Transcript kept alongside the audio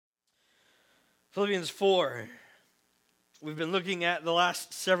Philippians 4. We've been looking at the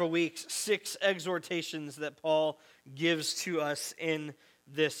last several weeks, 6 exhortations that Paul gives to us in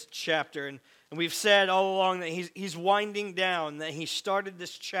this chapter. And we've said all along that he's winding down, that he started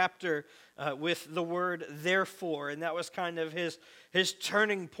this chapter with the word therefore, and that was kind of his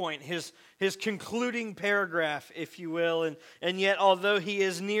turning point, his concluding paragraph, if you will. And yet, although he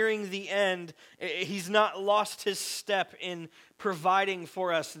is nearing the end, he's not lost his step in providing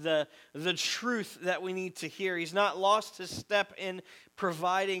for us the truth that we need to hear. He's not lost his step in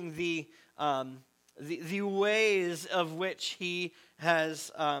providing the ways of which he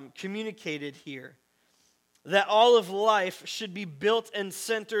has communicated here. That all of life should be built and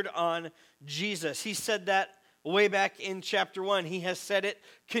centered on Jesus. He said that way back in chapter 1. He has said it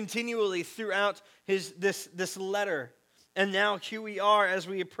continually throughout this letter. And now here we are as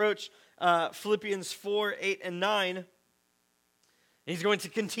we approach Philippians 4, 8, and 9. He's going to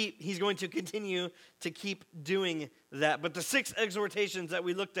continue to keep doing that. But the 6 exhortations that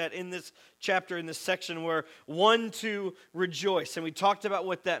we looked at in this chapter, in this section, were 1, to rejoice. And we talked about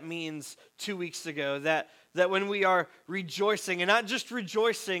what that means 2 weeks ago, that when we are rejoicing, and not just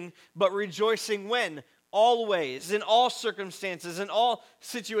rejoicing, but rejoicing when? Always, in all circumstances, in all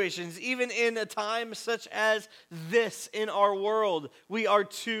situations, even in a time such as this in our world, we are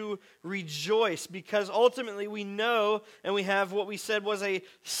to rejoice because ultimately we know and we have what we said was a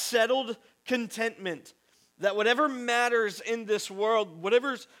settled contentment that whatever matters in this world,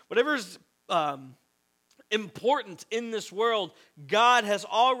 whatever's important in this world, God has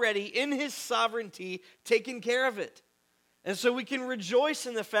already, in His sovereignty, taken care of it. And so we can rejoice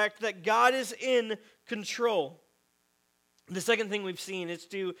in the fact that God is in control. The second thing we've seen is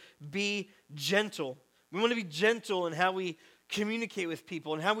to be gentle. We want to be gentle in how we communicate with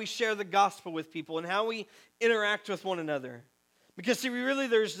people and how we share the gospel with people and how we interact with one another. Because see,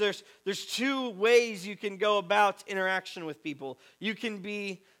 there's 2 ways you can go about interaction with people. You can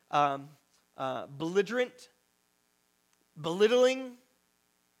be belligerent, belittling,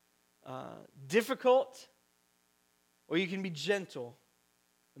 difficult, or you can be gentle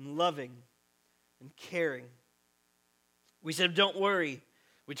and loving and caring. We said, don't worry.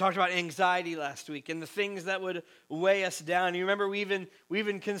 We talked about anxiety last week and the things that would weigh us down. You remember we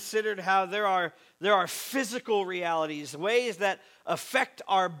even considered how there are physical realities, ways that affect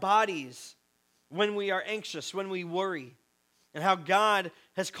our bodies when we are anxious, when we worry, and how God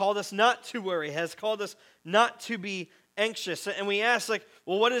has called us not to worry, has called us not to be anxious. And we asked,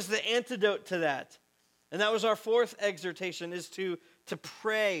 well, what is the antidote to that? And that was our 4th exhortation, is to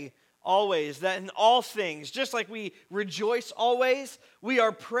pray always, that in all things, just like we rejoice always, we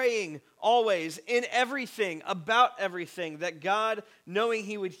are praying always in everything, about everything, that God, knowing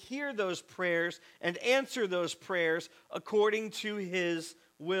He would hear those prayers and answer those prayers according to His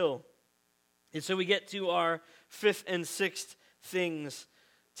will. And so we get to our 5th and 6th things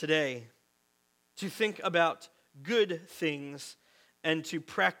today, to think about good things and to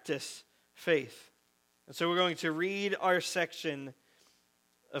practice faith. And so we're going to read our section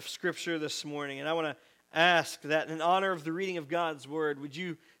of Scripture this morning. And I want to ask that in honor of the reading of God's Word, would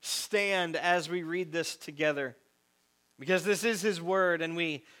you stand as we read this together? Because this is His Word, and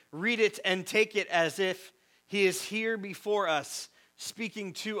we read it and take it as if He is here before us,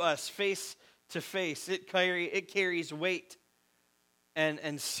 speaking to us face to face. It carries weight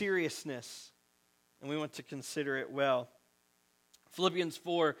and seriousness, and we want to consider it well. Philippians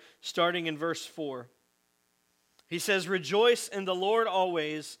 4, starting in verse 4. He says, "Rejoice in the Lord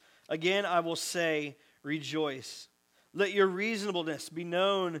always. Again, I will say, rejoice. Let your reasonableness be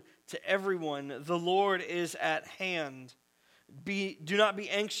known to everyone. The Lord is at hand. Do not be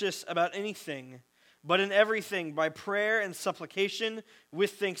anxious about anything, but in everything, by prayer and supplication,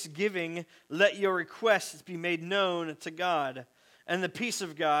 with thanksgiving, let your requests be made known to God. And the peace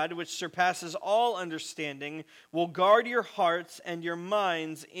of God, which surpasses all understanding, will guard your hearts and your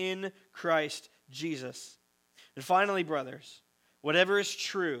minds in Christ Jesus. And finally, brothers, whatever is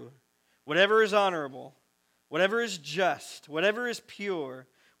true, whatever is honorable, whatever is just, whatever is pure,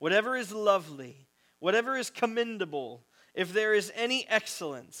 whatever is lovely, whatever is commendable, if there is any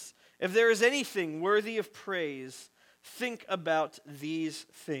excellence, if there is anything worthy of praise, think about these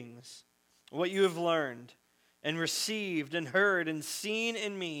things. What you have learned and received and heard and seen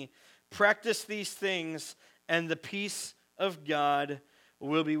in me, practice these things, and the peace of God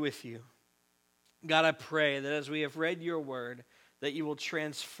will be with you." God, I pray that as we have read your word, that you will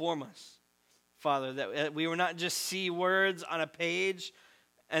transform us, Father, that we will not just see words on a page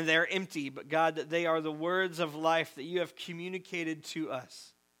and they're empty, but God, that they are the words of life that you have communicated to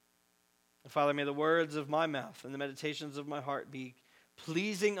us. And Father, may the words of my mouth and the meditations of my heart be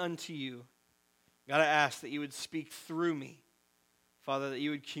pleasing unto you. God, I ask that you would speak through me. Father, that you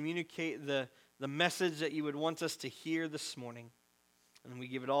would communicate the message that you would want us to hear this morning. And we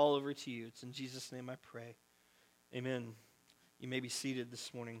give it all over to you. It's in Jesus' name I pray. Amen. You may be seated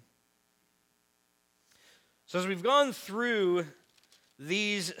this morning. So as we've gone through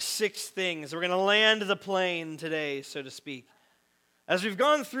these 6 things, we're going to land the plane today, so to speak. As we've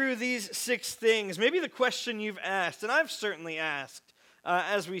gone through these 6 things, maybe the question you've asked, and I've certainly asked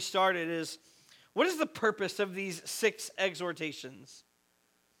as we started, is what is the purpose of these 6 exhortations?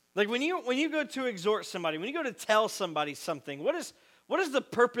 Like when you go to exhort somebody, when you go to tell somebody something, what is the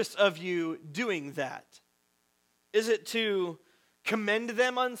purpose of you doing that? Is it to commend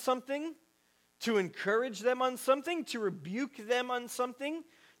them on something? To encourage them on something? To rebuke them on something?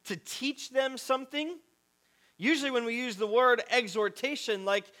 To teach them something? Usually when we use the word exhortation,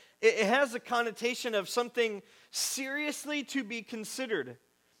 like it has a connotation of something seriously to be considered.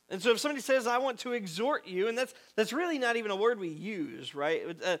 And so if somebody says, I want to exhort you, and that's really not even a word we use, right?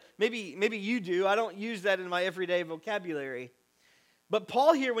 Maybe you do. I don't use that in my everyday vocabulary. But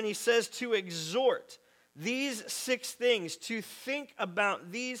Paul here, when he says to exhort these 6 things, to think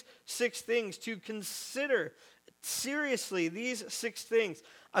about these 6 things, to consider seriously these 6 things,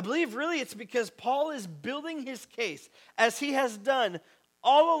 I believe really it's because Paul is building his case, as he has done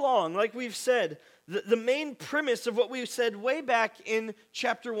all along, like we've said, the main premise of what we said way back in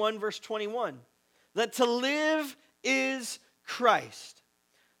chapter 1, verse 21, that to live is Christ,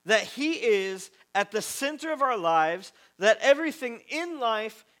 that he is at the center of our lives, that everything in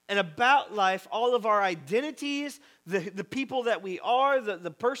life and about life, all of our identities, the people that we are,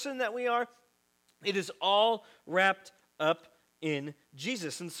 the person that we are, it is all wrapped up in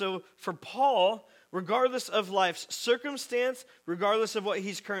Jesus. And so for Paul, regardless of life's circumstance, regardless of what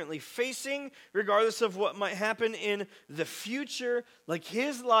he's currently facing, regardless of what might happen in the future, like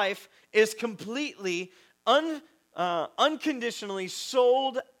his life is completely, unconditionally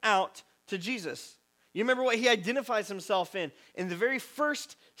sold out to Jesus. You remember what he identifies himself in the very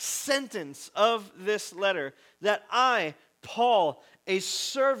first sentence of this letter, that I, Paul, a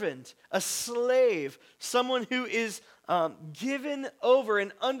servant, a slave, someone who is given over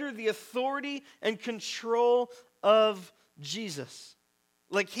and under the authority and control of Jesus.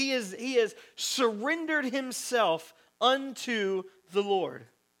 Like he has surrendered himself unto the Lord.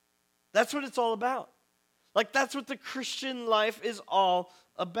 That's what it's all about. Like that's what the Christian life is all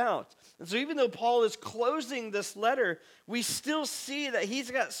about. And so even though Paul is closing this letter, we still see that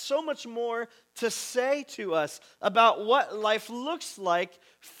he's got so much more to say to us about what life looks like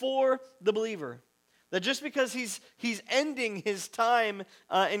for the believer. That just because he's ending his time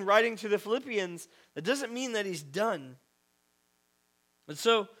in writing to the Philippians, that doesn't mean that he's done. And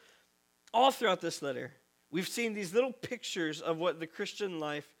so all throughout this letter, we've seen these little pictures of what the Christian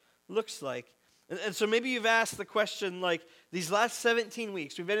life looks like. And so maybe you've asked the question, like, these last 17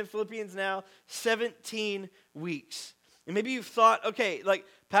 weeks, we've been in Philippians now 17 weeks. And maybe you've thought, okay, like,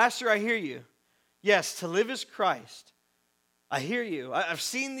 Pastor, I hear you. Yes, to live is Christ. I hear you. I've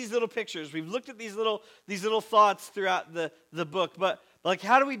seen these little pictures. We've looked at these little thoughts throughout the book. But like,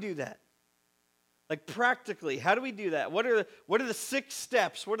 how do we do that? Like, practically, how do we do that? What are the 6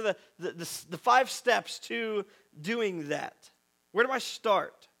 steps? What are the 5 steps to doing that? Where do I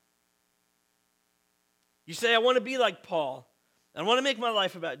start? You say, I want to be like Paul. I want to make my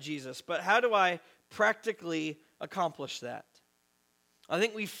life about Jesus. But how do I practically accomplish that? I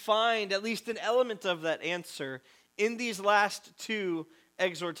think we find at least an element of that answer in these last 2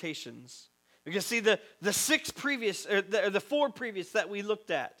 exhortations. Because see, the 6 previous, or the 4 previous that we looked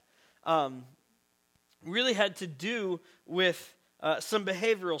at really had to do with some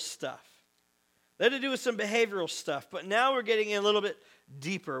behavioral stuff. They had to do with some behavioral stuff. But now we're getting a little bit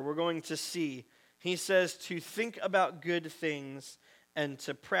deeper. We're going to see. He says to think about good things and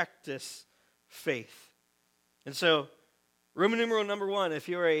to practice faith. And so, Roman numeral number 1, if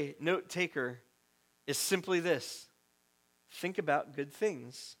you're a note taker, is simply this. Think about good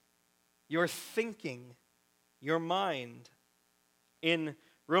things. Your thinking, your mind. In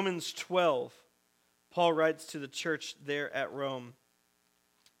Romans 12, Paul writes to the church there at Rome,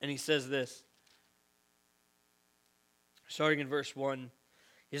 and he says this, starting in verse 1.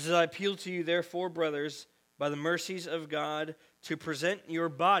 He says, I appeal to you, therefore, brothers, by the mercies of God, to present your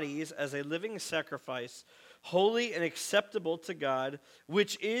bodies as a living sacrifice, holy and acceptable to God,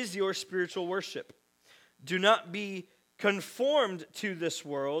 which is your spiritual worship. Do not be conformed to this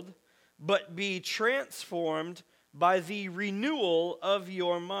world, but be transformed by the renewal of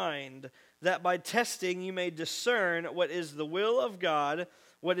your mind, that by testing you may discern what is the will of God,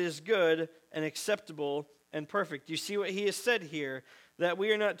 what is good and acceptable and perfect. You see what he has said here? that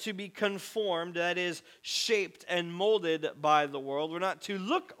we are not to be conformed, that is, shaped and molded by the world. We're not to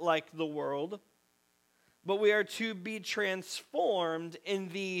look like the world, but we are to be transformed in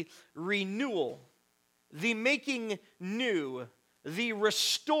the renewal, the making new, the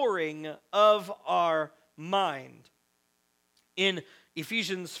restoring of our mind. In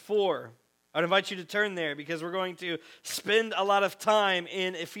Ephesians 4, I'd invite you to turn there because we're going to spend a lot of time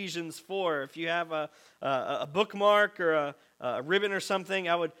in Ephesians 4. If you have a bookmark or a ribbon or something,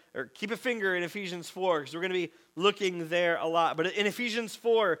 or keep a finger in Ephesians 4 because we're going to be looking there a lot. But in Ephesians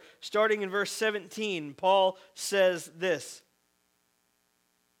 4, starting in verse 17, Paul says this.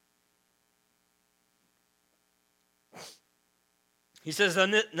 He says,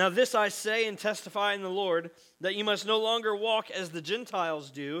 "Now this I say and testify in the Lord, that you must no longer walk as the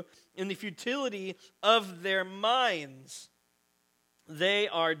Gentiles do, in the futility of their minds. They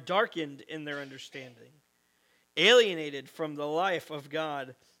are darkened in their understanding, alienated from the life of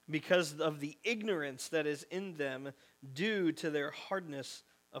God because of the ignorance that is in them due to their hardness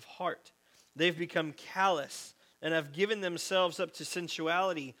of heart. They've become callous and have given themselves up to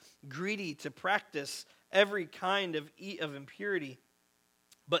sensuality, greedy to practice every kind of impurity.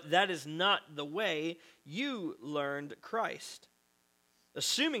 But that is not the way you learned Christ,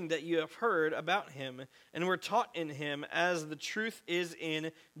 assuming that you have heard about him and were taught in him as the truth is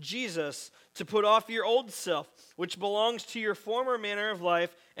in Jesus, to put off your old self, which belongs to your former manner of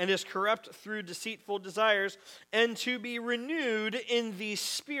life and is corrupt through deceitful desires, and to be renewed in the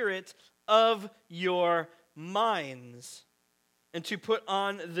spirit of your minds, and to put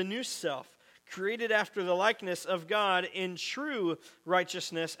on the new self, created after the likeness of God in true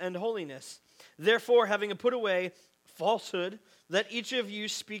righteousness and holiness. Therefore, having put away falsehood, let each of you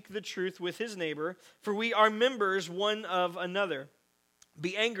speak the truth with his neighbor, for we are members one of another.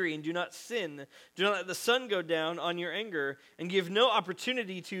 Be angry and do not sin. Do not let the sun go down on your anger, and give no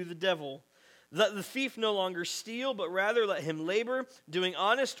opportunity to the devil. Let the thief no longer steal, but rather let him labor, doing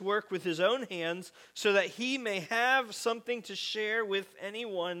honest work with his own hands, so that he may have something to share with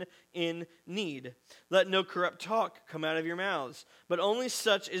anyone in need. Let no corrupt talk come out of your mouths, but only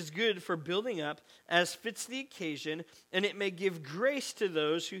such is good for building up as fits the occasion, and it may give grace to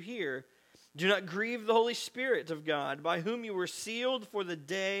those who hear. Do not grieve the Holy Spirit of God, by whom you were sealed for the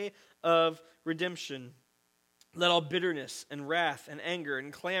day of redemption. Let all bitterness and wrath and anger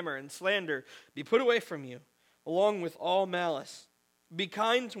and clamor and slander be put away from you, along with all malice. Be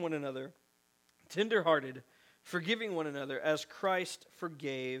kind to one another, tenderhearted, forgiving one another as Christ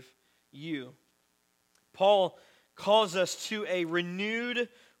forgave you." Paul calls us to a renewed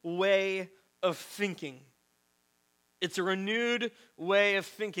way of thinking. It's a renewed way of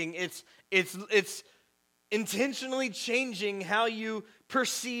thinking. It's intentionally changing how you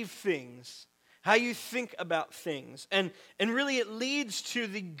perceive things, how you think about things. And really it leads to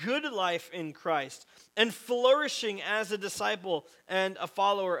the good life in Christ and flourishing as a disciple and a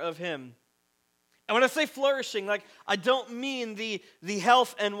follower of him. And when I say flourishing, I don't mean the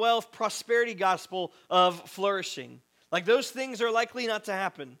health and wealth prosperity gospel of flourishing. Those things are likely not to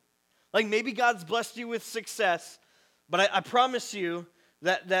happen. Maybe God's blessed you with success, but I promise you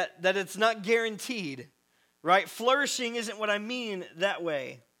that it's not guaranteed, right? Flourishing isn't what I mean that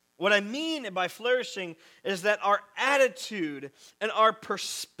way. What I mean by flourishing is that our attitude and our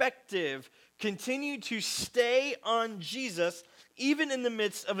perspective continue to stay on Jesus even in the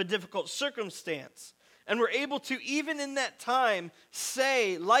midst of a difficult circumstance. And we're able to, even in that time,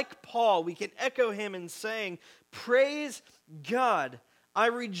 say, like Paul, we can echo him in saying, "Praise God, I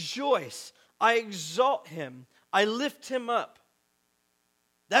rejoice, I exalt him, I lift him up."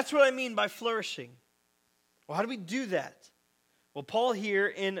 That's what I mean by flourishing. Well, how do we do that? Well, Paul here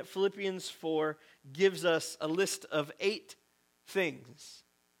in Philippians 4 gives us a list of 8 things.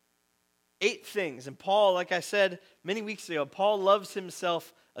 8 things. And Paul, like I said many weeks ago, Paul loves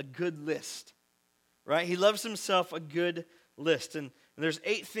himself a good list, right? He loves himself a good list. And there's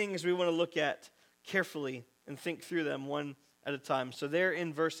 8 things we want to look at carefully and think through them one at a time. So there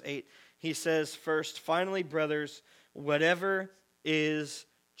in verse 8, he says first, "Finally, brothers, whatever is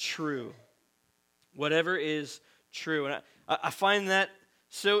true." Whatever is true. And I find that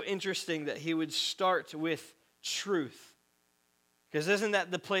so interesting that he would start with truth. Because isn't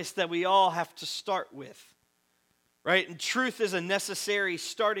that the place that we all have to start with? Right? And truth is a necessary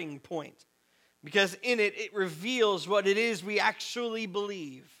starting point. Because in it, it reveals what it is we actually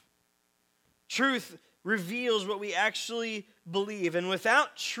believe. Truth reveals what we actually believe. And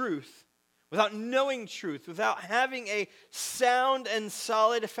without truth, without knowing truth, without having a sound and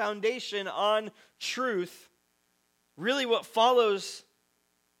solid foundation on truth, really what follows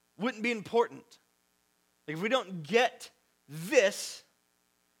wouldn't be important. If we don't get this,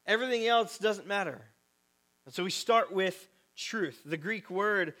 everything else doesn't matter. And so we start with truth. The Greek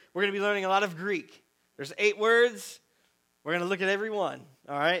word, we're going to be learning a lot of Greek. There's 8 words. We're going to look at every one.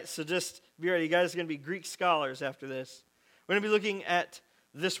 All right? So just be ready. You guys are going to be Greek scholars after this. We're going to be looking at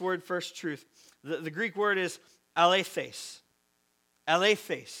this word first, truth. The Greek word is alethes.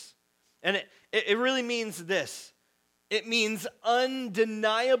 Alethes. And it really means this. It means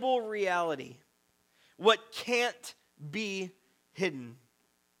undeniable reality. What can't be hidden.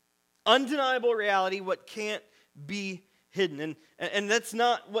 Undeniable reality, what can't be hidden. And that's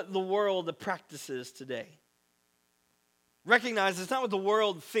not what the world practices today. Recognize it's not what the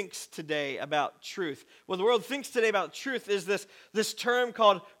world thinks today about truth. What the world thinks today about truth is this term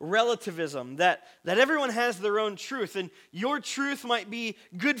called relativism, that everyone has their own truth, and your truth might be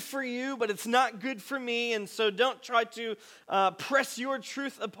good for you, but it's not good for me, and so don't try to press your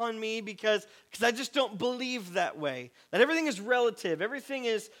truth upon me because I just don't believe that way. That everything is relative, everything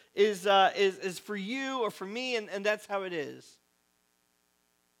is for you or for me, and that's how it is.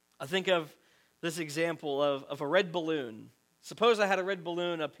 I think of this example of a red balloon. Suppose I had a red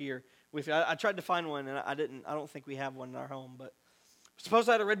balloon up here with me. I tried to find one, and I don't think we have one in our home, but suppose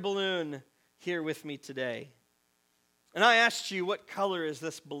I had a red balloon here with me today. And I asked you, what color is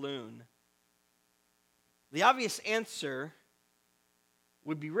this balloon? The obvious answer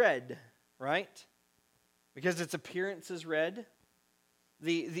would be red, right? Because its appearance is red.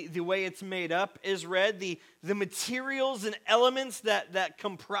 The way it's made up is red. The materials and elements that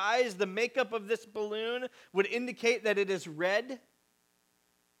comprise the makeup of this balloon would indicate that it is red.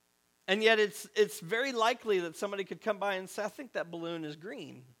 And yet it's very likely that somebody could come by and say, I think that balloon is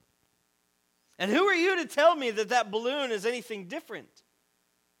green. And who are you to tell me that balloon is anything different?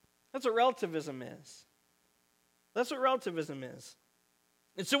 That's what relativism is. That's what relativism is.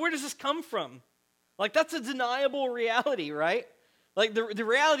 And so where does this come from? Like, that's a deniable reality, right? Like, the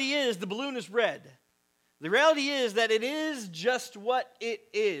reality is the balloon is red. The reality is that it is just what it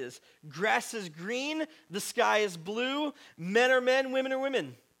is. Grass is green, the sky is blue, men are men, women are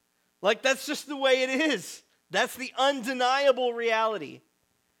women. Like, that's just the way it is. That's the undeniable reality.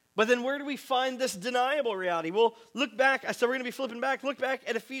 But then where do we find this deniable reality? Well, look back. I said we're going to be flipping back. Look back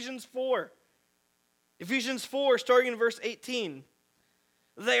at Ephesians 4. Ephesians 4, starting in verse 18.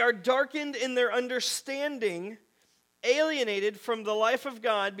 They are darkened in their understanding, alienated from the life of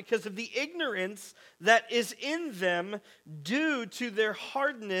God because of the ignorance that is in them due to their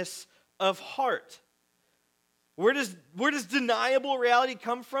hardness of heart. Where does deniable reality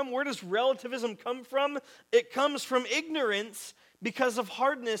come from? Where does relativism come from? It comes from ignorance because of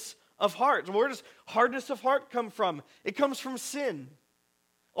hardness of heart. Where does hardness of heart come from? It comes from sin.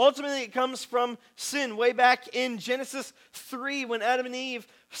 Ultimately, it comes from sin. Way back in Genesis 3, when Adam and Eve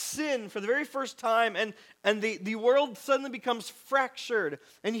sinned for the very first time, and the world suddenly becomes fractured,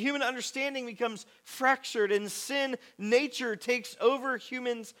 and human understanding becomes fractured, and sin nature takes over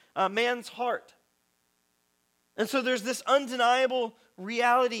man's heart. And so there's this undeniable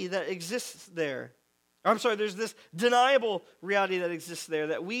reality that exists there. There's this deniable reality that exists there,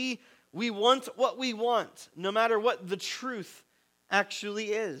 that we want what we want, no matter what the truth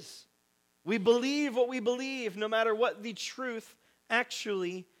actually is. We believe what we believe, no matter what the truth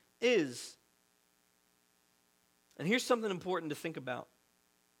actually is. And here's something important to think about.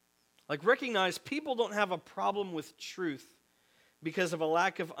 Like, recognize people don't have a problem with truth because of a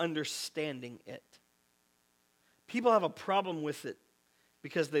lack of understanding it. People have a problem with it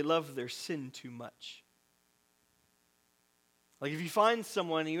because they love their sin too much. Like, if you find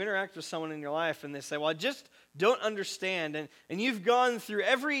someone, you interact with someone in your life, and they say, well, I just don't understand, and you've gone through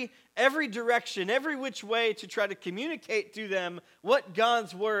every direction, every which way to try to communicate to them what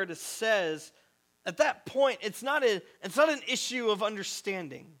God's word says, at that point, it's not an issue of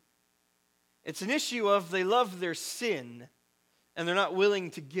understanding. It's an issue of they love their sin, and they're not willing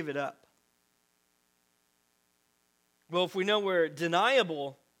to give it up. Well, if we know where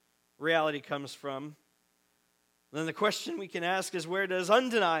deniable reality comes from, then the question we can ask is, where does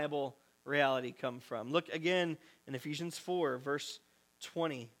undeniable reality come from? Look again in Ephesians 4, verse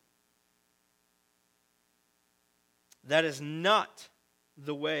 20. That is not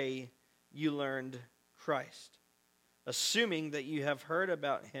the way you learned Christ, assuming that you have heard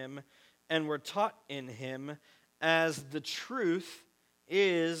about him and were taught in him, as the truth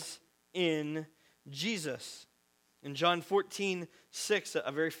is in Jesus. In John 14:6,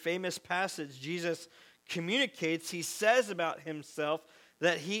 a very famous passage, Jesus communicates, he says about himself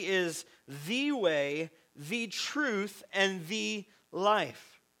that he is the way, the truth, and the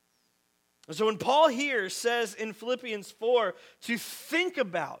life. And so when Paul here says in Philippians 4 to think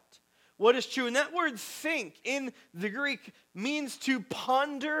about what is true. And that word think in the Greek means to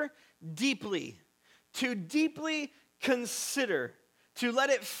ponder deeply, to deeply consider, to let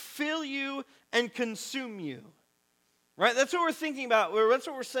it fill you and consume you. Right? That's what we're thinking about. That's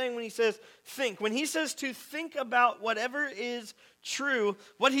what we're saying when he says think. When he says to think about whatever is true,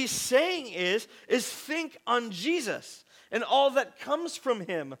 what he's saying is think on Jesus and all that comes from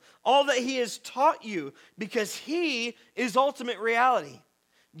him, all that he has taught you, because he is ultimate reality.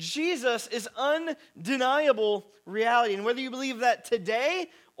 Jesus is undeniable reality. And whether you believe that today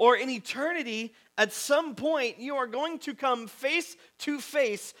or in eternity, at some point you are going to come face to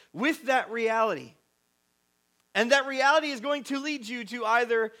face with that reality. And that reality is going to lead you to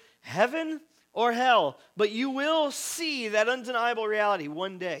either heaven or hell. But you will see that undeniable reality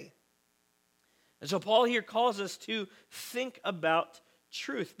one day. And so Paul here calls us to think about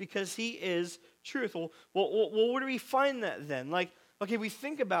truth because he is truth. Well, where do we find that then? Like, okay, we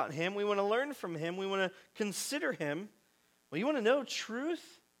think about him. We want to learn from him. We want to consider him. Well, you want to know truth?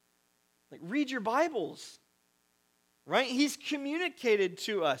 Like, read your Bibles. Right? He's communicated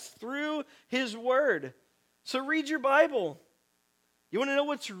to us through his word. So read your Bible. You want to know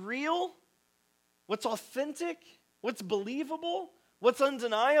what's real? What's authentic? What's believable? What's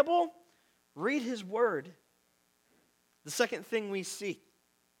undeniable? Read his word. The second thing we see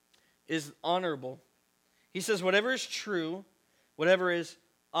is honorable. He says whatever is true, whatever is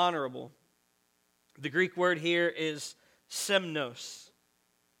honorable. The Greek word here is semnos.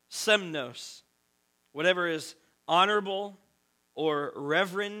 Semnos. Whatever is honorable or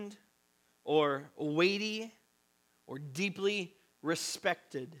reverend or weighty, or deeply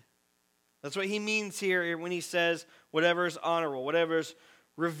respected. That's what he means here when he says whatever is honorable, whatever is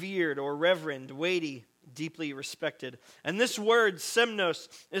revered or reverend, weighty, deeply respected. And this word, semnos,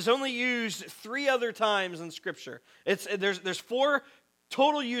 is only used 3 other times in Scripture. There's 4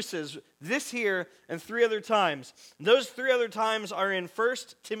 total uses, this here and 3 other times. Those 3 other times are in 1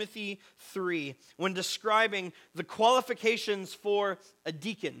 Timothy 3, when describing the qualifications for a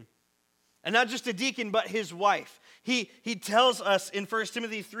deacon. And not just a deacon, but his wife. He tells us in 1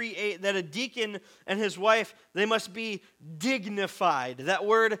 Timothy 3:8 that a deacon and his wife, they must be dignified. That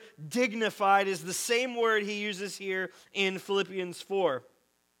word dignified is the same word he uses here in Philippians 4.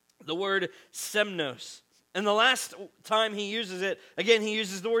 The word semnos. And the last time he uses it, again, he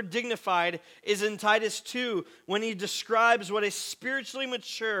uses the word dignified, is in Titus 2, when he describes what a spiritually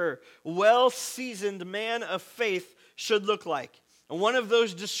mature, well-seasoned man of faith should look like. And one of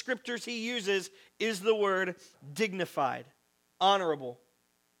those descriptors he uses is the word dignified, honorable.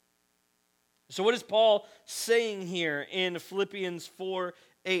 So what is Paul saying here in Philippians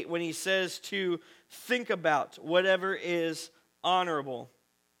 4:8 when he says to think about whatever is honorable?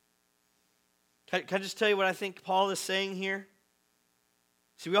 Can I just tell you what I think Paul is saying here?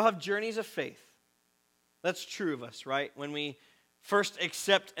 See, we all have journeys of faith. That's true of us, right? When we first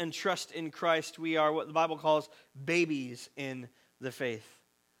accept and trust in Christ, we are what the Bible calls babies in the faith.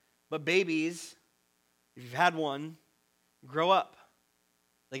 But babies, if you've had one, grow up.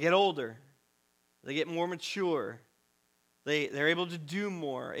 They get older. They get more mature. They're able to do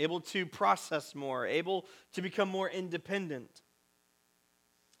more, able to process more, able to become more independent.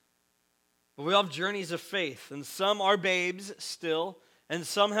 But we all have journeys of faith, and some are babes still, and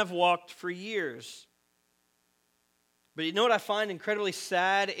some have walked for years. But you know what I find incredibly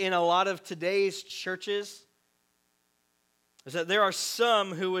sad in a lot of today's churches? Is that there are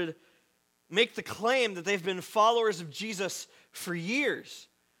some who would make the claim that they've been followers of Jesus for years.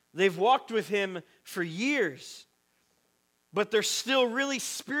 They've walked with him for years, but they're still really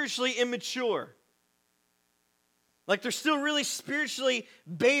spiritually immature. Like they're still really spiritually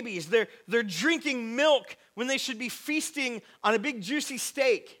babies. They're drinking milk when they should be feasting on a big juicy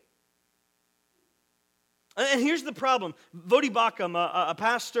steak. And here's the problem. Voddie Baucham, a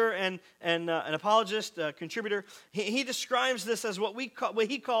pastor and an apologist, a contributor, he describes this as what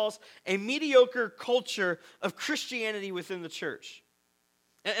he calls a mediocre culture of Christianity within the church.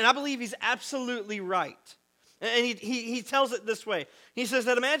 And I believe he's absolutely right. And he tells it this way. He says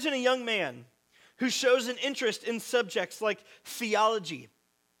that imagine a young man who shows an interest in subjects like theology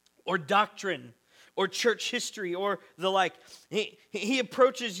or doctrine or church history or the like. He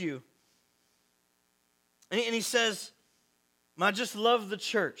approaches you. And he says, I just love the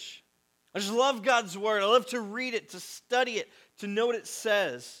church. I just love God's word. I love to read it, to study it, to know what it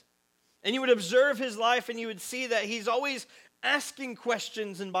says. And you would observe his life and you would see that he's always asking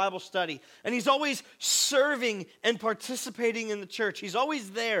questions in Bible study. And he's always serving and participating in the church. He's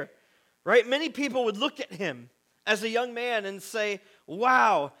always there, right? Many people would look at him as a young man and say,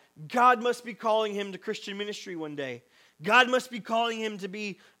 wow, God must be calling him to Christian ministry one day. God must be calling him to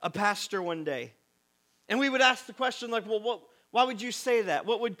be a pastor one day. And we would ask the question like, well, why would you say that?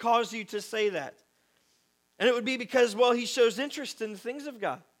 What would cause you to say that? And it would be because, well, he shows interest in the things of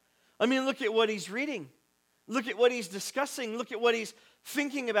God. I mean, look at what he's reading. Look at what he's discussing. Look at what he's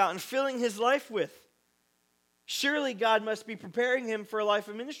thinking about and filling his life with. Surely God must be preparing him for a life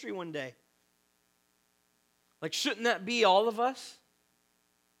of ministry one day. Like, shouldn't that be all of us?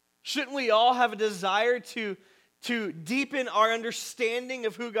 Shouldn't we all have a desire to deepen our understanding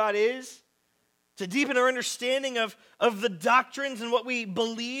of who God is? To deepen our understanding of the doctrines and what we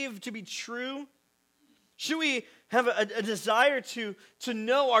believe to be true? Should we have a desire to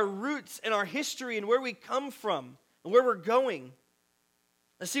know our roots and our history and where we come from and where we're going?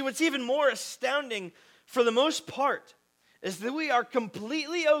 And see, what's even more astounding for the most part is that we are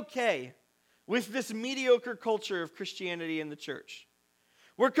completely okay with this mediocre culture of Christianity in the church.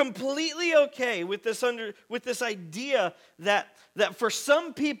 We're completely okay with this idea that for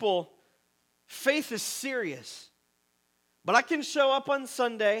some people, faith is serious. But I can show up on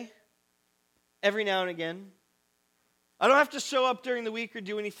Sunday every now and again. I don't have to show up during the week or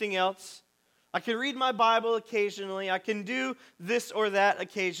do anything else. I can read my Bible occasionally. I can do this or that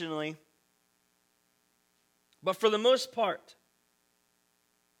occasionally. But for the most part,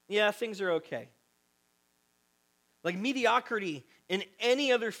 yeah, things are okay. Like mediocrity in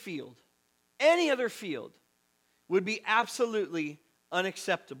any other field would be absolutely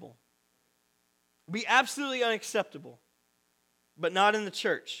unacceptable. Be absolutely unacceptable. But not in the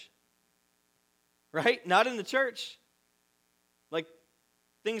church. Right? Not in the church. Like,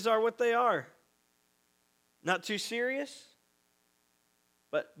 things are what they are. Not too serious,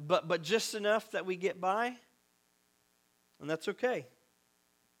 but just enough that we get by. And that's okay.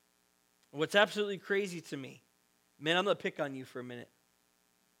 What's absolutely crazy to me, man, I'm going to pick on you for a minute.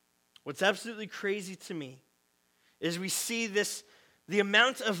 What's absolutely crazy to me is we see the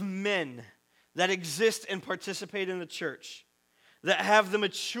amount of men that exist and participate in the church that have the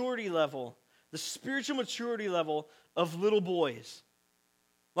maturity level, the spiritual maturity level of little boys.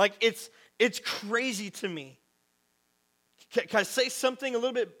 Like, it's crazy to me. Can I say something a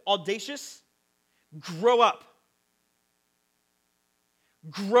little bit audacious? Grow up.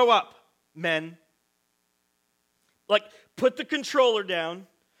 Grow up, men. Like, put the controller down,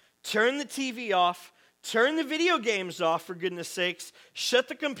 turn the TV off, turn the video games off, for goodness sakes, shut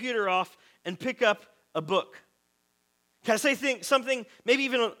the computer off, and pick up a book. Can I say something maybe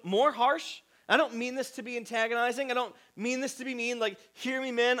even more harsh? I don't mean this to be antagonizing. I don't mean this to be mean. Like, hear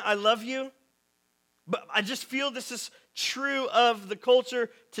me, men, I love you. But I just feel this is true of the culture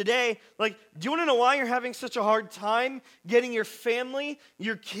today. Like, do you want to know why you're having such a hard time getting your family,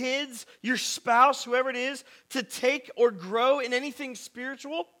 your kids, your spouse, whoever it is, to take or grow in anything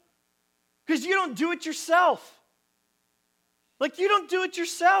spiritual? Because you don't do it yourself. Like, you don't do it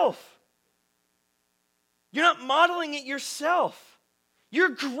yourself. You're not modeling it yourself.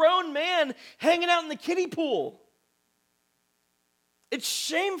 You're a grown man hanging out in the kiddie pool. It's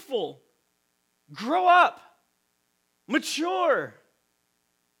shameful. Grow up. Mature.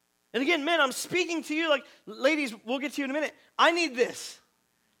 And again, men, I'm speaking to you like, ladies, we'll get to you in a minute. I need this.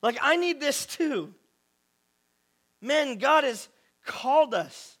 Like, I need this too. Men, God has called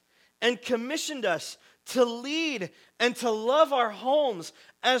us and commissioned us to lead and to love our homes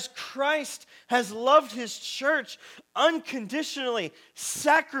as Christ has loved his church unconditionally,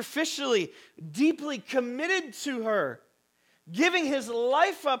 sacrificially, deeply committed to her, giving his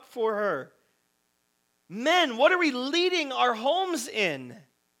life up for her. Men, what are we leading our homes in?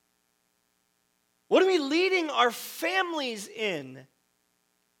 What are we leading our families in?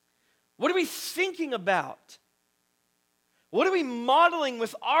 What are we thinking about? What are we modeling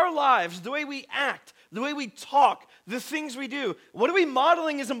with our lives, the way we act, the way we talk, the things we do? What are we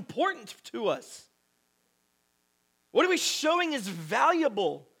modeling is important to us? What are we showing is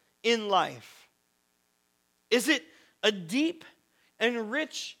valuable in life? Is it a deep and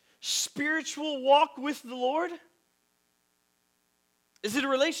rich spiritual walk with the Lord? Is it a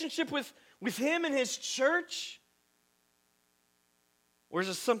relationship with him and his church? Or is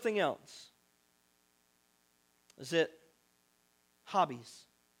it something else? Is it hobbies,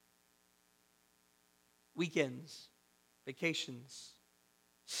 weekends, vacations,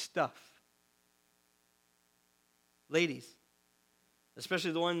 stuff? Ladies,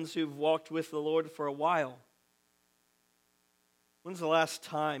 especially the ones who've walked with the Lord for a while, when's the last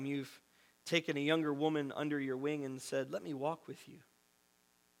time you've taken a younger woman under your wing and said, let me walk with you?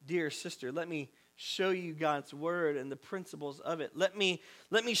 Dear sister, let me show you God's word and the principles of it. Let me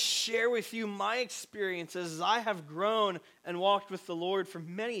share with you my experiences as I have grown and walked with the Lord for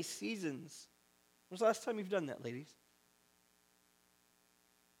many seasons. When's the last time you've done that, ladies?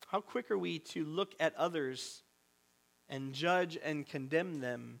 How quick are we to look at others and judge and condemn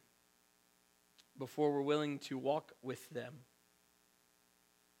them before we're willing to walk with them?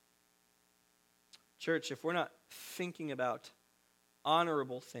 Church, if we're not thinking about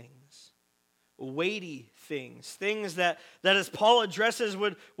honorable things, weighty things, things that as Paul addresses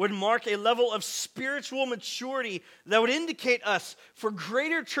would mark a level of spiritual maturity that would indicate us for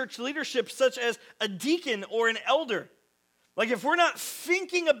greater church leadership, such as a deacon or an elder. Like if we're not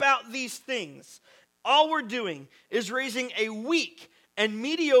thinking about these things, all we're doing is raising a weak and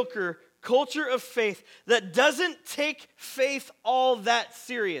mediocre culture of faith that doesn't take faith all that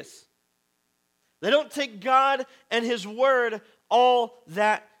serious. They don't take God and His Word all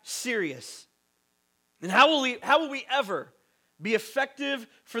that serious. And how will we ever be effective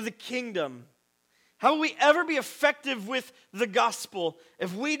for the kingdom? How will we ever be effective with the gospel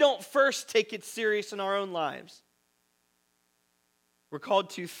if we don't first take it serious in our own lives? We're called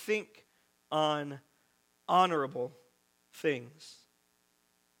to think on honorable things.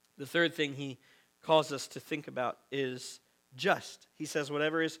 The third thing he calls us to think about is just. He says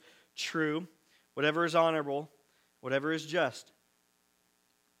whatever is true, whatever is honorable, whatever is just.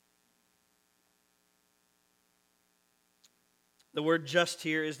 The word just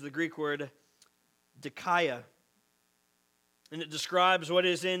here is the Greek word dikaia. And it describes what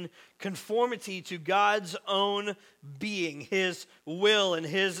is in conformity to God's own being, His will and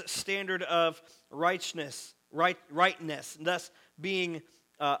His standard of rightness, and thus being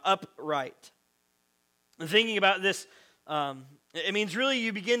upright. And thinking about this, it means really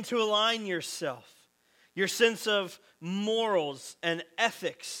you begin to align yourself, your sense of morals and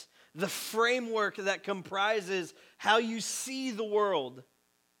ethics, the framework that comprises how you see the world.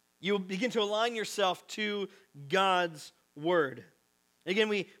 You begin to align yourself to God's Word. Again,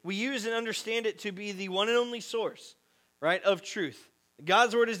 we use and understand it to be the one and only source, right, of truth.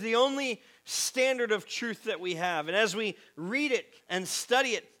 God's Word is the only standard of truth that we have. And as we read it and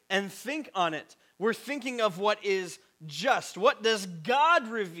study it and think on it, we're thinking of what is just. What does God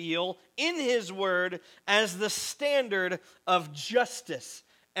reveal in His Word as the standard of justice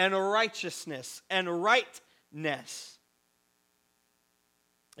and righteousness and rightness?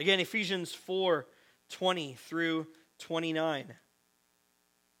 Again, Ephesians 4:20 through 29.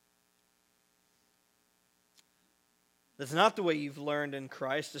 That's not the way you've learned in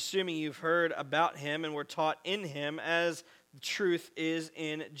Christ, assuming you've heard about Him and were taught in Him, as the truth is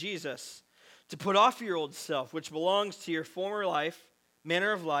in Jesus. To put off your old self, which belongs to your former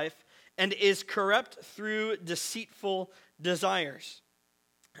manner of life, and is corrupt through deceitful desires,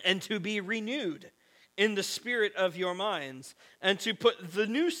 and to be renewed in the spirit of your minds, and to put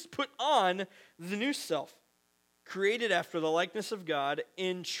on the new self, created after the likeness of God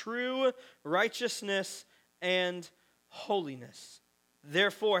in true righteousness and holiness.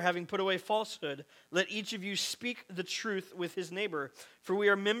 Therefore, having put away falsehood, let each of you speak the truth with his neighbor, for we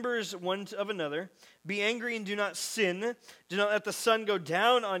are members one of another. Be angry and do not sin. Do not let the sun go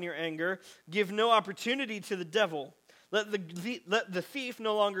down on your anger. Give no opportunity to the devil. Let the thief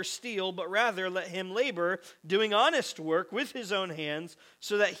no longer steal, but rather let him labor, doing honest work with his own hands,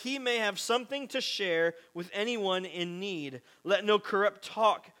 so that he may have something to share with anyone in need. Let no corrupt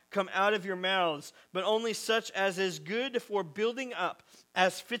talk come out of your mouths, but only such as is good for building up,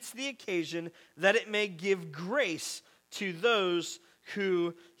 as fits the occasion, that it may give grace to those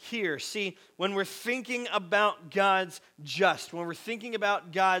who hear. See, when we're thinking about God's just, when we're thinking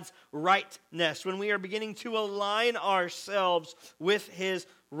about God's rightness, when we are beginning to align ourselves with His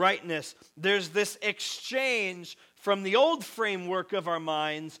rightness, there's this exchange from the old framework of our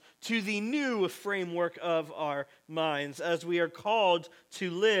minds to the new framework of our minds, as we are called to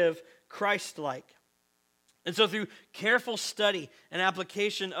live Christ-like. And so through careful study and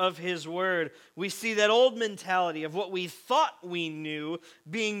application of His Word, we see that old mentality of what we thought we knew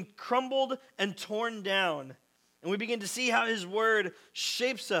being crumbled and torn down. And we begin to see how His Word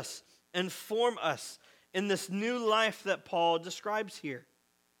shapes us and forms us in this new life that Paul describes here.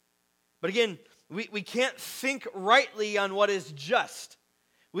 But again, we can't think rightly on what is just.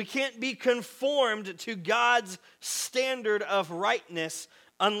 We can't be conformed to God's standard of rightness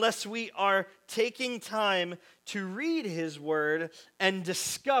unless we are taking time to read His Word and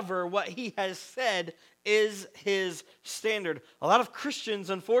discover what He has said is His standard. A lot of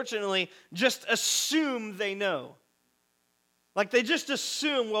Christians, unfortunately, just assume they know. Like they just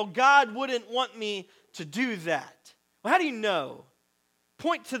assume, well, God wouldn't want me to do that. Well, how do you know?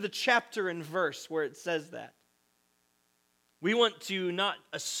 Point to the chapter and verse where it says that. We want to not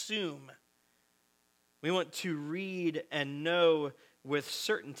assume. We want to read and know with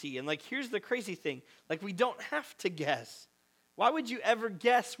certainty. And here's the crazy thing. We don't have to guess. Why would you ever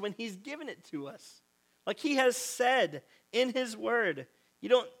guess when he's given it to us? Like he has said in his word. You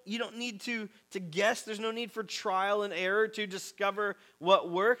don't need to guess. There's no need for trial and error to discover what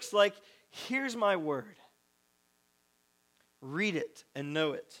works. Like, here's my word. Read it and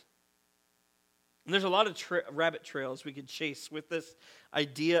know it. And there's a lot of rabbit trails we could chase with this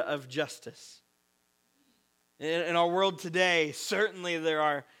idea of justice. In our world today, certainly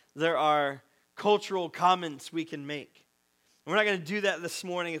there are cultural comments we can make. We're not going to do that this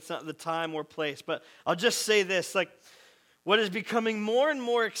morning. It's not the time or place. But I'll just say this, like, what is becoming more and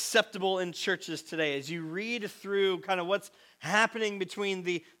more acceptable in churches today, as you read through kind of what's happening between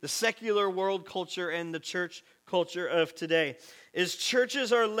the secular world culture and the church culture of today, is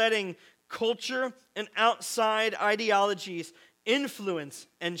churches are letting culture and outside ideologies influence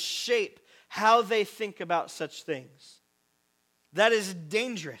and shape how they think about such things. That is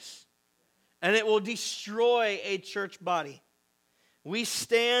dangerous, and it will destroy a church body. We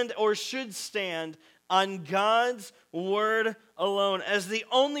stand, or should stand, on God's word alone as the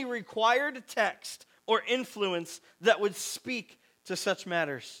only required text or influence that would speak to such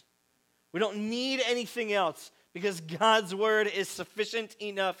matters. We don't need anything else because God's word is sufficient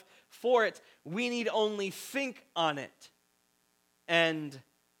enough for it. We need only think on it and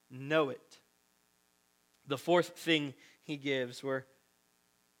know it. The fourth thing he gives,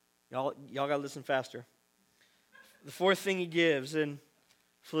 y'all got to listen faster. The fourth thing he gives in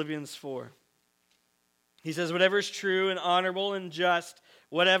Philippians 4. He says, whatever is true and honorable and just,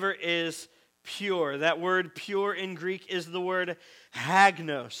 whatever is pure. That word pure in Greek is the word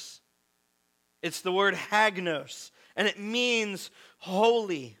hagnos. It's the word hagnos, and it means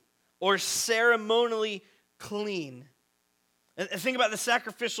holy or ceremonially clean. And think about the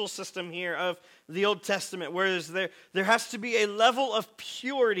sacrificial system here of the Old Testament, where there has to be a level of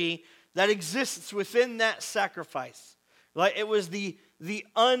purity that exists within that sacrifice. Like it was the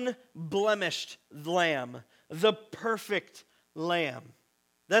unblemished lamb, the perfect lamb.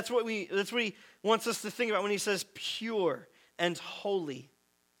 That's what he wants us to think about when he says pure and holy.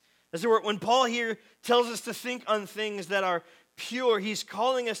 As when Paul here tells us to think on things that are pure, he's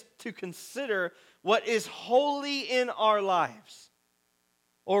calling us to consider what is holy in our lives.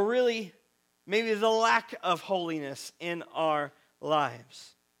 Or really, maybe the lack of holiness in our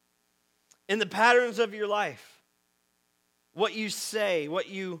lives. In the patterns of your life, what you say, what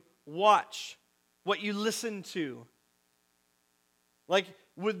you watch, what you listen to. Like,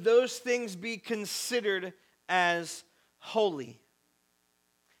 would those things be considered as holy?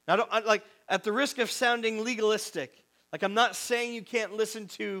 Now, at the risk of sounding legalistic, like I'm not saying you can't listen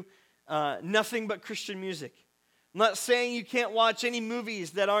to nothing but Christian music. I'm not saying you can't watch any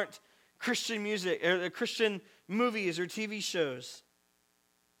movies that aren't Christian music, or Christian movies or TV shows.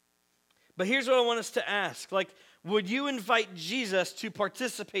 But here's what I want us to ask. Like, would you invite Jesus to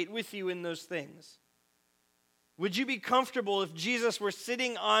participate with you in those things? Would you be comfortable if Jesus were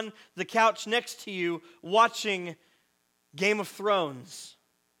sitting on the couch next to you watching Game of Thrones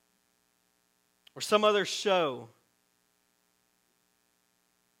or some other show?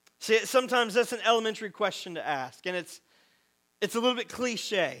 See, sometimes that's an elementary question to ask, and it's a little bit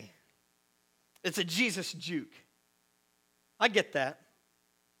cliche. It's a Jesus juke. I get that.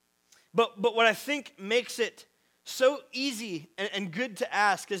 But what I think makes it so easy and good to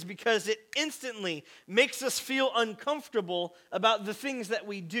ask is because it instantly makes us feel uncomfortable about the things that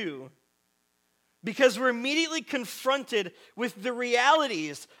we do. Because we're immediately confronted with the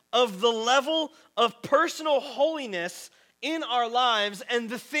realities of the level of personal holiness in our lives and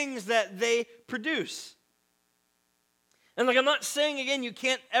the things that they produce. And I'm not saying, again, you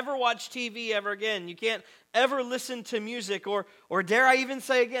can't ever watch TV ever again. You can't ever listen to music or dare I even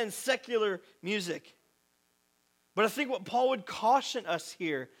say again, secular music. But I think what Paul would caution us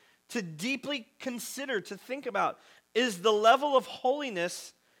here to deeply consider, to think about, is the level of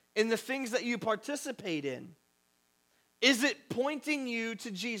holiness in the things that you participate in. Is it pointing you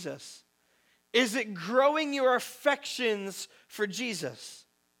to Jesus? Is it growing your affections for Jesus?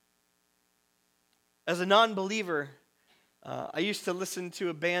 As a non-believer, I used to listen to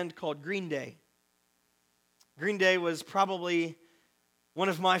a band called Green Day. Green Day was probably one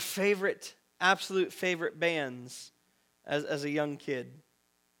of my absolute favorite bands as a young kid.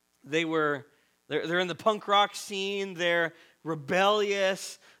 They're in the punk rock scene. They're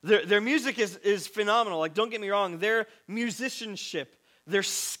rebellious. Their music is phenomenal. Like, don't get me wrong. Their musicianship, their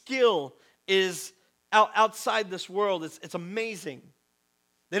skill is outside this world. It's amazing.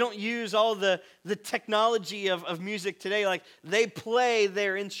 They don't use all the technology of music today. Like, they play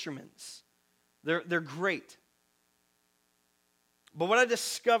their instruments. They're great. But what I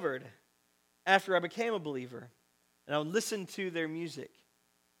discovered after I became a believer, and I would listen to their music,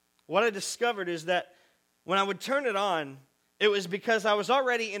 what I discovered is that when I would turn it on, it was because I was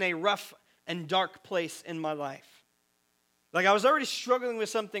already in a rough and dark place in my life. Like I was already struggling with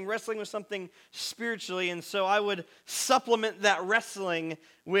something, wrestling with something spiritually, and so I would supplement that wrestling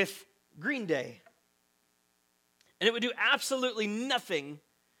with Green Day. And it would do absolutely nothing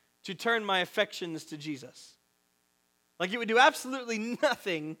to turn my affections to Jesus. Like it would do absolutely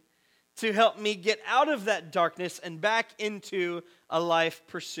nothing to help me get out of that darkness and back into a life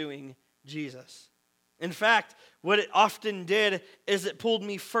pursuing Jesus. In fact, what it often did is it pulled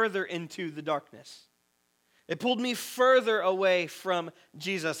me further into the darkness. It pulled me further away from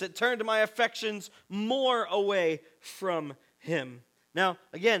Jesus. It turned my affections more away from him. Now,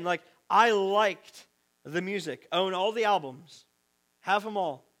 again, like I liked the music, own all the albums, have them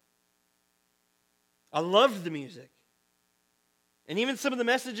all. I loved the music. And even some of the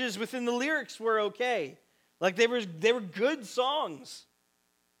messages within the lyrics were okay. Like they were good songs.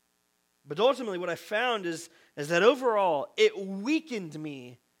 But ultimately what I found is that overall it weakened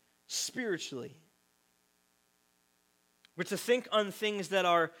me spiritually. We're to think on things that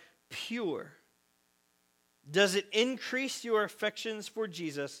are pure. Does it increase your affections for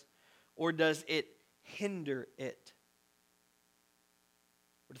Jesus, or does it hinder it?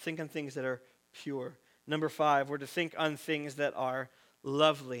 We're to think on things that are pure. Number 5, we're to think on things that are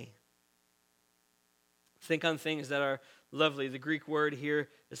lovely. Think on things that are lovely. The Greek word here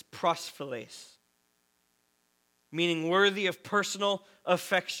is prosphiles, meaning worthy of personal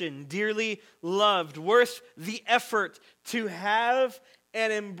affection, dearly loved, worth the effort to have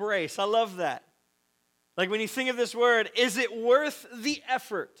and embrace. I love that. Like when you think of this word, is it worth the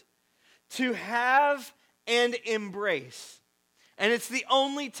effort to have and embrace? And it's the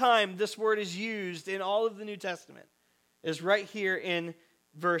only time this word is used in all of the New Testament, is right here in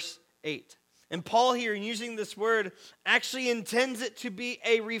verse 8. And Paul here, using this word, actually intends it to be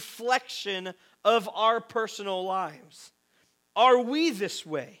a reflection of our personal lives. Are we this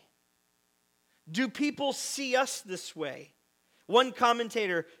way? Do people see us this way? One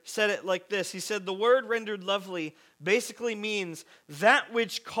commentator said it like this. He said, the word rendered lovely basically means that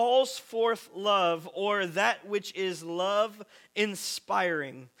which calls forth love, or that which is love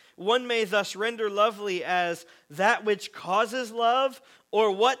inspiring. One may thus render lovely as that which causes love,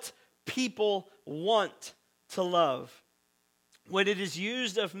 or what people want to love. When it is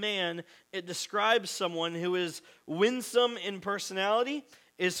used of man, it describes someone who is winsome in personality,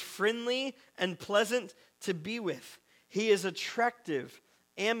 is friendly and pleasant to be with. He is attractive,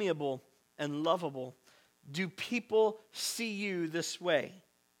 amiable, and lovable. Do people see you this way?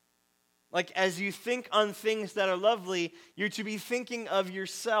 Like as you think on things that are lovely, you're to be thinking of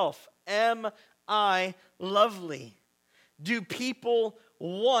yourself. Am I lovely? Do people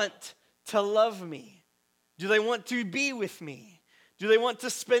want to love me? Do they want to be with me? Do they want to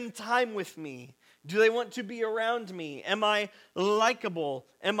spend time with me? Do they want to be around me? Am I likable?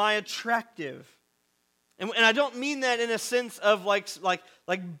 Am I attractive? And I don't mean that in a sense of like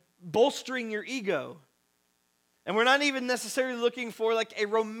bolstering your ego. And we're not even necessarily looking for like a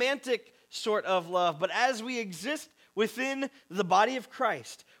romantic sort of love. But as we exist within the body of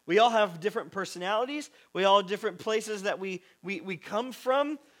Christ, we all have different personalities. We all have different places that we come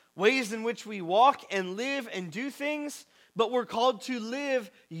from, ways in which we walk and live and do things. But we're called to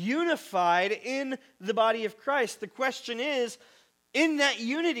live unified in the body of Christ. The question is, in that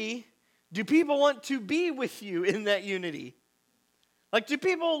unity, do people want to be with you in that unity? Like, do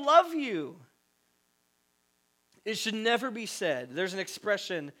people love you? It should never be said. There's an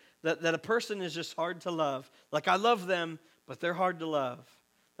expression that a person is just hard to love. Like, I love them, but they're hard to love.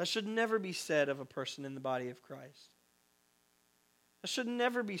 That should never be said of a person in the body of Christ. That should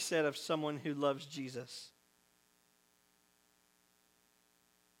never be said of someone who loves Jesus.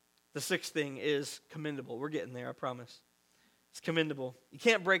 The 6th thing is commendable. We're getting there, I promise. It's commendable. You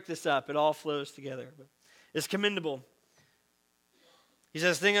can't break this up. It all flows together. But it's commendable. He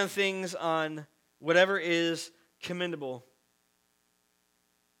says, think on things on whatever is commendable.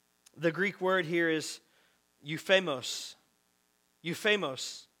 The Greek word here is euphemos.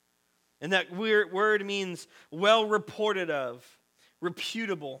 Euphemos. And that word means well reported of,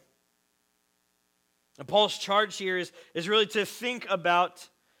 reputable. And Paul's charge here is really to think about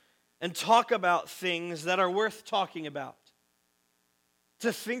and talk about things that are worth talking about.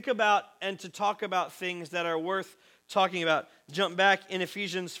 To think about and to talk about things that are worth talking about. Jump back in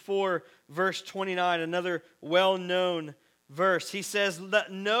Ephesians 4, verse 29, another well-known verse. He says,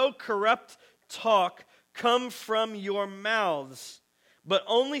 let no corrupt talk come from your mouths, but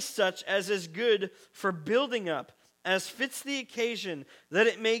only such as is good for building up, as fits the occasion, that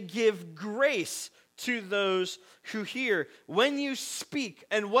it may give grace to those who hear. When you speak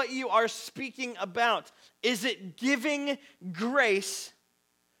and what you are speaking about, is it giving grace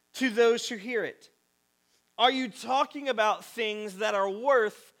to those who hear it? Are you talking about things that are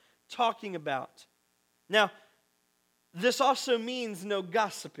worth talking about? Now, this also means no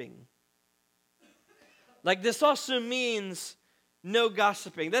gossiping. Like, this also means no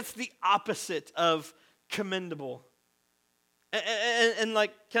gossiping. That's the opposite of commendable. And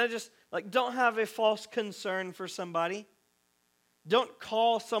like, can I just, like, don't have a false concern for somebody. Don't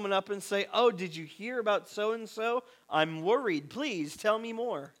call someone up and say, oh, did you hear about so-and-so? I'm worried. Please tell me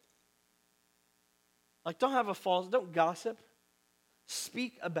more. Like, don't gossip.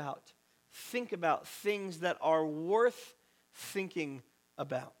 Speak about, think about things that are worth thinking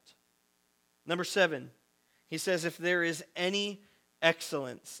about. Number 7, he says, if there is any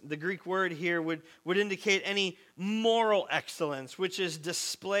excellence. The Greek word here would indicate any moral excellence, which is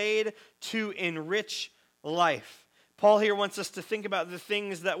displayed to enrich life. Paul here wants us to think about the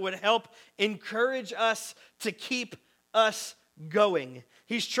things that would help encourage us to keep us going.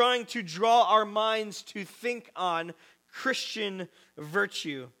 He's trying to draw our minds to think on Christian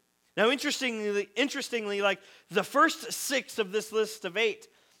virtue. Now, interestingly, like the first 6 of this list of 8,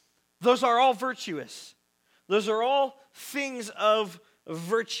 those are all virtuous. Those are all things of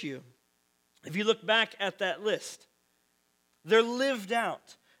virtue. If you look back at that list, they're lived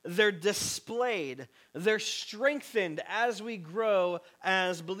out, they're displayed, they're strengthened as we grow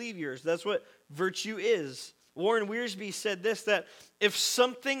as believers. That's what virtue is. Warren Wiersbe said this, that if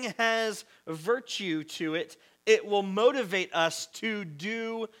something has virtue to it, it will motivate us to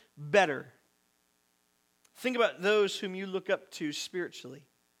do better. Think about those whom you look up to spiritually.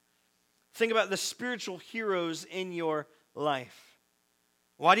 Think about the spiritual heroes in your life.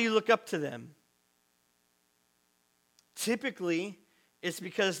 Why do you look up to them? Typically, it's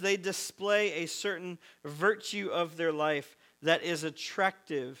because they display a certain virtue of their life that is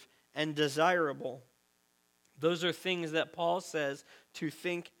attractive and desirable. Those are things that Paul says to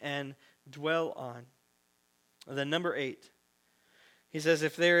think and dwell on. And then number 8, he says,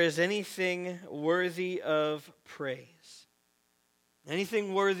 if there is anything worthy of praise,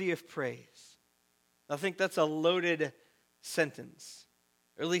 anything worthy of praise. I think that's a loaded sentence,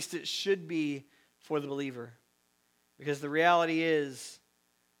 or at least it should be for the believer, because the reality is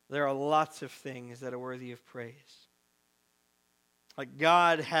there are lots of things that are worthy of praise. Like,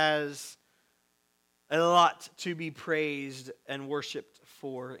 God has a lot to be praised and worshiped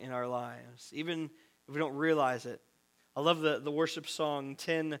for in our lives, even if we don't realize it. I love the worship song,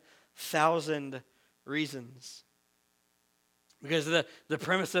 10,000 Reasons. Because the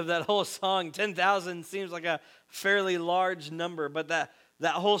premise of that whole song, 10,000 seems like a fairly large number, but that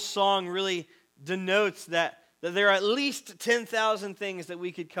whole song really denotes that there are at least 10,000 things that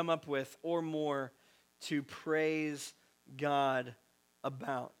we could come up with or more to praise God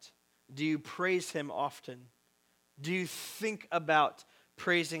about. Do you praise Him often? Do you think about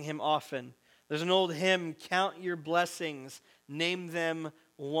praising Him often? There's an old hymn, count your blessings, name them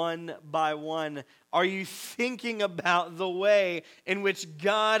one by one. Are you thinking about the way in which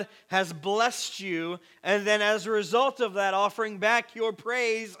God has blessed you, and then as a result of that, offering back your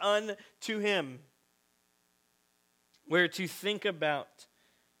praise unto Him? We're to think about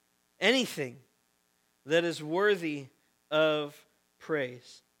anything that is worthy of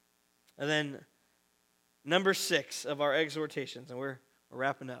praise. And then number 6 of our exhortations, and we're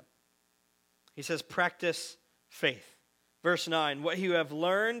wrapping up. He says, practice faith. Verse 9, what you have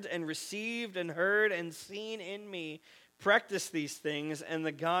learned and received and heard and seen in me, practice these things, and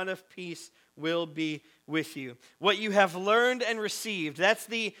the God of peace will be with you. What you have learned and received, that's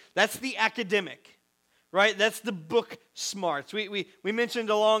the academic, right? That's the book smarts. We mentioned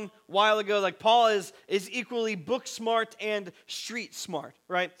a long while ago, like Paul is equally book smart and street smart,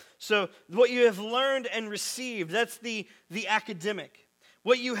 right? So what you have learned and received, that's the academic.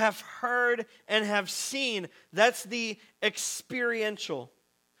 What you have heard and have seen, that's the experiential.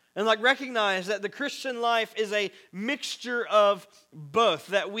 And like recognize that the Christian life is a mixture of both,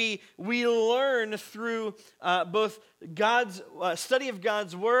 that we learn through both God's study of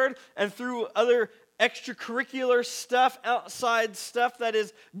God's word and through other extracurricular stuff, outside stuff that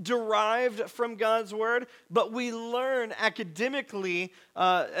is derived from God's word, but we learn academically,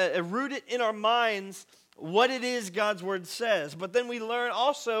 rooted in our minds, what it is God's word says. But then we learn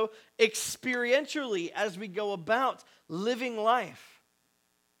also experientially as we go about living life.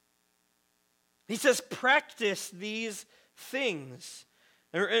 He says, practice these things.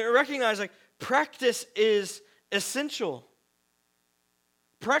 And recognize, like, practice is essential.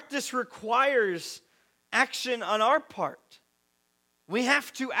 Practice requires action on our part. We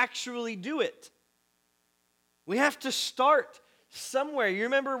have to actually do it. We have to start somewhere. You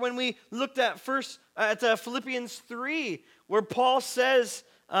remember when we looked at Philippians 3, where Paul says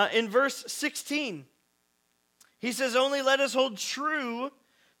in verse 16, he says, only let us hold true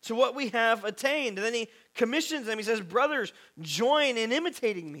to what we have attained. And then he commissions them. He says, brothers, join in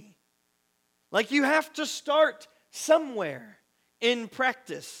imitating me. Like, you have to start somewhere in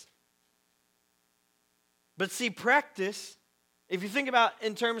practice. But see, practice, if you think about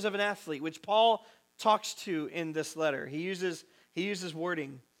in terms of an athlete, which Paul talks to in this letter, he uses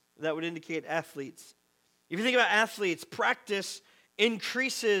wording that would indicate athletes. If you think about athletes, practice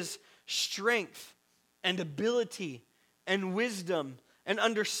increases strength and ability and wisdom and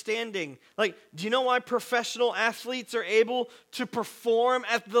understanding. Like, do you know why professional athletes are able to perform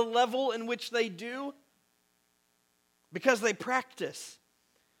at the level in which they do? Because they practice.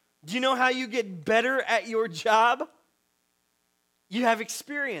 Do you know how you get better at your job? You have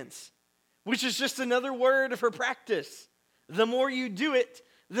experience, which is just another word for practice. The more you do it,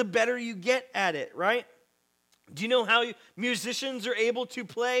 the better you get at it, right? Do you know how musicians are able to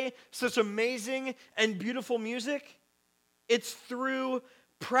play such amazing and beautiful music? It's through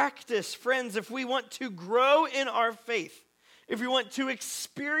practice. Friends, if we want to grow in our faith, if we want to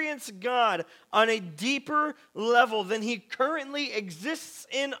experience God on a deeper level than He currently exists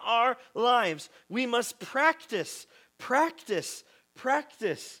in our lives, we must practice, practice,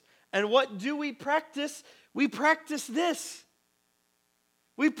 practice. And what do we practice? We practice this.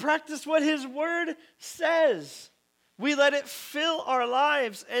 We practice what His Word says. We let it fill our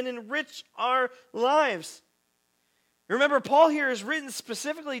lives and enrich our lives. Remember, Paul here is written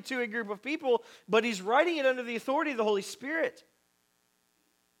specifically to a group of people, but he's writing it under the authority of the Holy Spirit.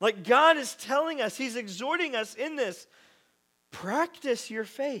 Like, God is telling us, He's exhorting us in this, practice your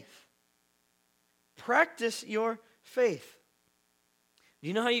faith. Practice your faith. Do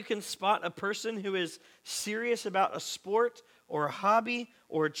you know how you can spot a person who is serious about a sport or a hobby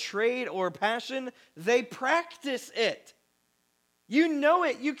or a trade or a passion? They practice it. You know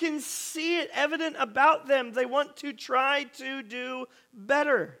it. You can see it evident about them. They want to try to do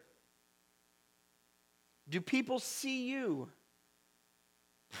better. Do people see you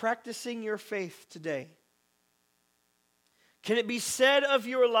practicing your faith today? Can it be said of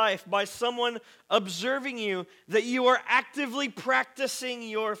your life by someone observing you that you are actively practicing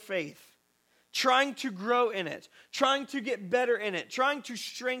your faith, trying to grow in it, trying to get better in it, trying to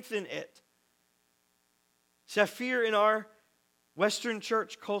strengthen it? See, I fear in our Western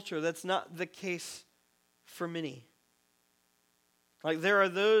church culture that's not the case for many. Like, there are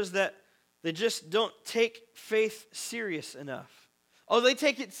those that they just don't take faith serious enough. Oh, they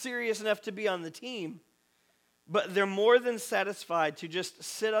take it serious enough to be on the team, but they're more than satisfied to just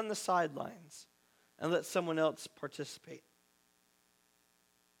sit on the sidelines and let someone else participate.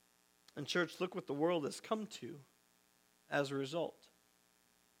 And church, look what the world has come to as a result.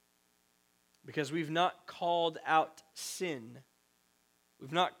 Because we've not called out sin.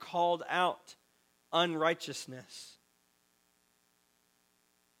 We've not called out unrighteousness.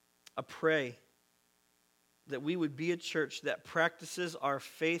 I pray that we would be a church that practices our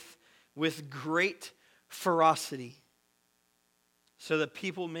faith with great ferocity so that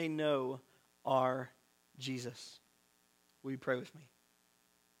people may know our Jesus. Will you pray with me?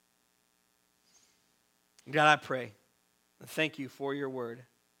 God, I pray. Thank you for your word.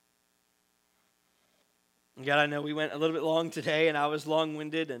 God, I know we went a little bit long today and I was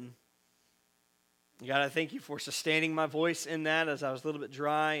long-winded, and God, I thank you for sustaining my voice in that as I was a little bit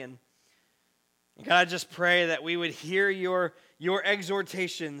dry. And God, I just pray that we would hear your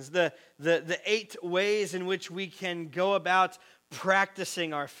exhortations, the 8 ways in which we can go about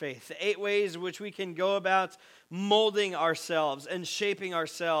practicing our faith, the 8 ways in which we can go about molding ourselves and shaping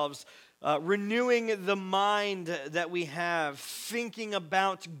ourselves, renewing the mind that we have, thinking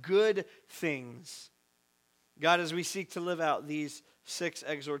about good things. God, as we seek to live out these 6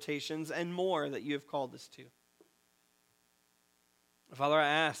 exhortations and more that you have called us to. Father, I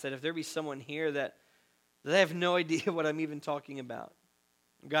ask that if there be someone here that they have no idea what I'm even talking about.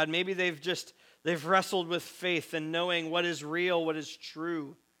 God, maybe they've wrestled with faith and knowing what is real, what is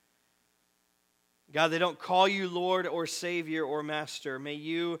true. God, they don't call you Lord or Savior or Master. May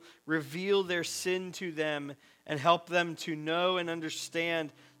you reveal their sin to them and help them to know and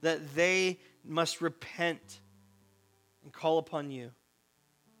understand that they must repent and call upon you.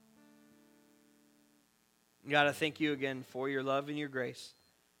 God, I thank you again for your love and your grace.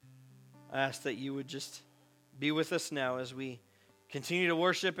 I ask that you would just be with us now as we continue to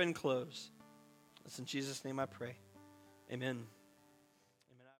worship and close. It's in Jesus' name I pray. Amen.